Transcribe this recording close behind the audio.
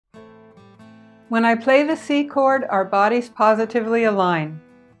When I play the C chord, our bodies positively align.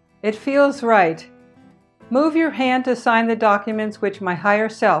 It feels right. Move your hand to sign the documents which my higher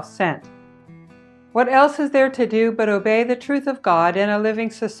self sent. What else is there to do but obey the truth of God in a living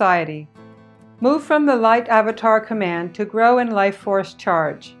society? Move from the light avatar command to grow in life force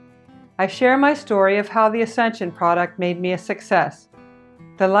charge. I share my story of how the Ascension product made me a success.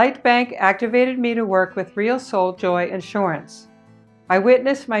 The Light Bank activated me to work with real soul joy insurance. I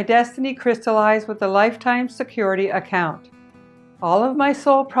witnessed my destiny crystallize with a lifetime security account. All of my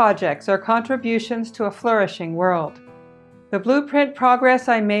soul projects are contributions to a flourishing world. The blueprint progress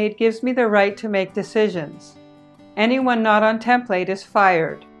I made gives me the right to make decisions. Anyone not on template is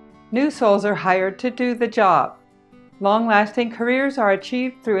fired. New souls are hired to do the job. Long-lasting careers are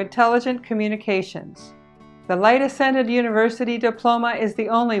achieved through intelligent communications. The Light Ascended University diploma is the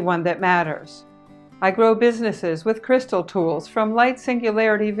only one that matters. I grow businesses with crystal tools from Light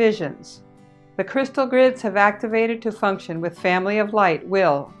Singularity Visions. The crystal grids have activated to function with Family of Light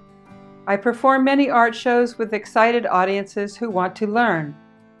will. I perform many art shows with excited audiences who want to learn.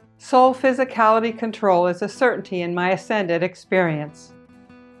 Soul physicality control is a certainty in my ascended experience.